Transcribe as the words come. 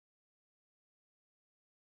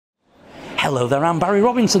Hello there, I'm Barry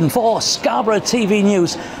Robinson for Scarborough TV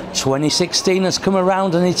News. 2016 has come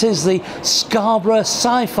around and it is the Scarborough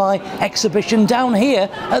Sci-Fi exhibition down here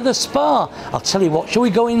at the Spa. I'll tell you what, shall we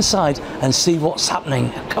go inside and see what's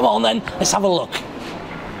happening? Come on then, let's have a look. We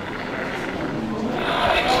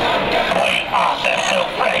are the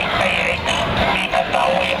Supreme Beings, even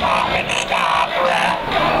though we are in Scarborough.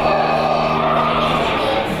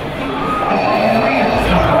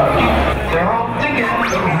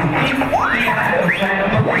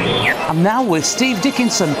 I'm now with Steve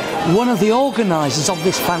Dickinson, one of the organisers of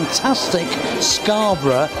this fantastic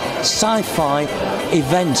Scarborough Sci-Fi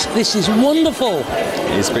event. This is wonderful.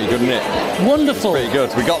 It's pretty good, isn't it? Wonderful. It's pretty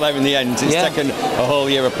good. We got there in the end. It's taken a whole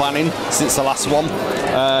year of planning since the last one,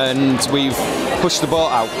 and we've pushed the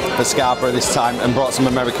boat out for Scarborough this time and brought some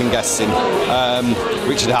American guests in.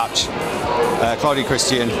 Richard Hatch, Claudia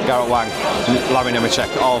Christian, Garrett Wang, Larry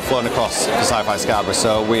Nemechek, all flown across for Sci-Fi Scarborough,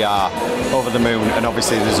 so we are over the moon, and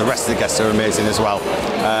obviously there's the rest of the guests who are amazing as well,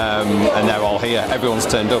 and they're all here. Everyone's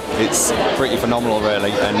turned up. It's pretty phenomenal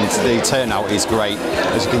really, and the turnout is great,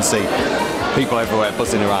 as you can see. People everywhere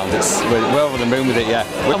buzzing around. We're over the moon with it, yeah.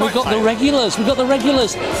 And we've got the regulars, the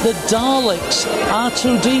Daleks,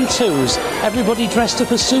 R2-D2s, everybody dressed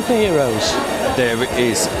up as superheroes. There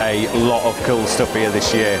is a lot of cool stuff here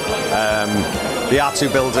this year. The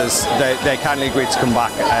R2 builders, they kindly agreed to come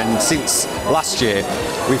back, and since last year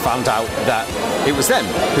we found out that it was them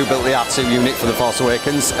who built the R2 unit for The Force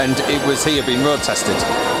Awakens, and it was here being road tested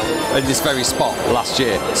in this very spot last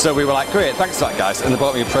year. So we were like, great, thanks for that guys, and they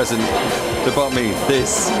bought me a present. They bought me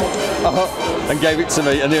this and gave it to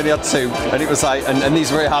me, and they only had two, and it was like, and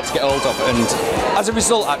these are very hard to get hold of, and as a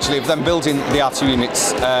result actually of them building the R2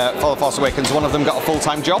 units for The Force Awakens, one of them got a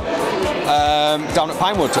full-time job down at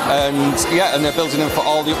Pinewood, and yeah, and they're building them for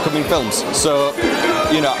all the upcoming films. So,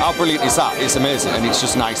 you know, how brilliant is that? It's amazing, and it's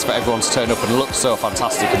just nice for everyone to turn up and look so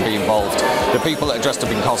fantastic and be involved. The people that are dressed up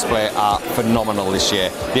in cosplay are phenomenal this year,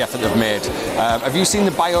 the effort they've made. Have you seen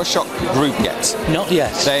the Bioshock group yet? Not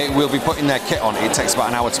yet. They will be putting their kit on. It takes about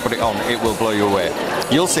an hour to put it on. It will blow you away.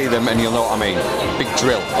 You'll see them and you'll know what I mean. Big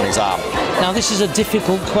drill on his arm. Now this is a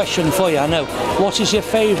difficult question for you, I know. What is your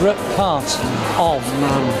favourite part of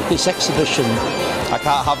this exhibition? I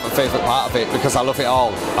can't have a favourite part of it because I love it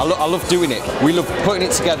all. I love doing it. We love putting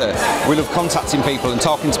it together. We love contacting people and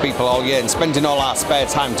talking to people all year and spending all our spare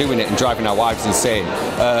time doing it and driving our wives insane.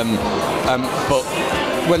 But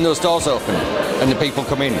when those doors open and the people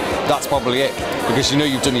come in, that's probably it. Because you know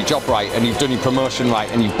you've done your job right, and you've done your promotion right,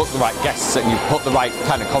 and you've booked the right guests, and you've put the right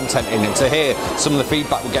kind of content in. And to hear some of the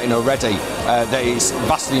feedback we're getting already, that it's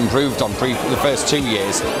vastly improved on the first 2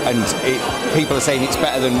 years, and people are saying it's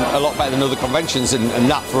a lot better than other conventions, and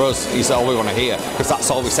that for us is all we want to hear, because that's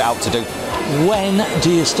all we set out to do. When do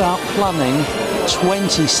you start planning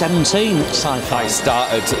 2017 Sci-Fi? I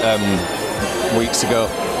started weeks ago.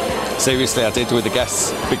 Seriously, I did, with the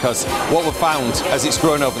guests, because what we've found as it's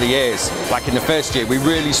grown over the years, like in the first year, we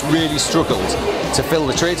really struggled to fill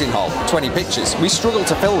the trading hall, 20 pictures. We struggled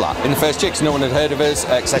to fill that in the first year because no one had heard of us,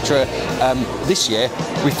 etc. This year,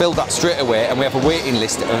 we filled that straight away, and we have a waiting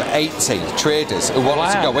list of 80 traders who want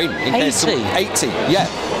to go in. 80? Yeah.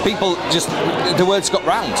 People just, the word's got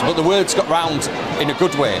round, but the word's got round in a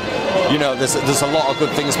good way. You know, there's a lot of good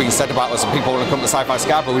things being said about us, and people want to come to Sci-Fi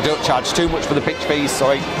Scarborough. We don't charge too much for the pitch fees,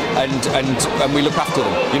 sorry, and we look after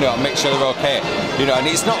them, you know, and make sure they're okay. You know, and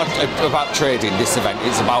it's not about trading, this event,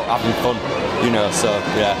 it's about having fun, you know, so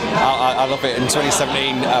yeah, I love it. In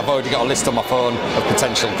 2017, I've already got a list on my phone of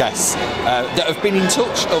potential guests that have been in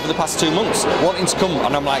touch over the past 2 months, wanting to come,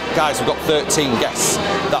 and I'm like, guys, we've got 13 guests,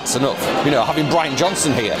 that's enough. You know, having Brian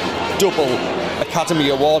Johnson here, double Academy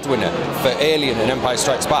Award winner for Alien and Empire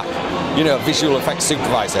Strikes Back, you know, visual effects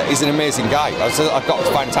supervisor. He's an amazing guy. I've got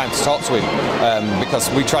to find time to talk to him because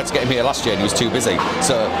we tried to get him here last year and he was too busy.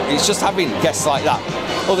 So it's just having guests like that.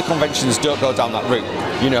 Other conventions don't go down that route,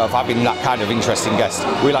 you know, of having that kind of interesting guest.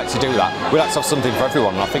 We like to do that. We like to have something for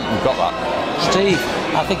everyone, and I think we've got that. Steve,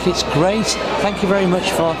 I think it's great. Thank you very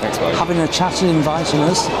much for having a chat and inviting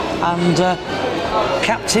us. And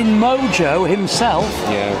Captain Mojo himself,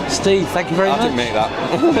 Steve, thank you very much. I didn't make that.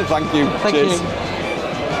 Thank you. Thank Cheers. you.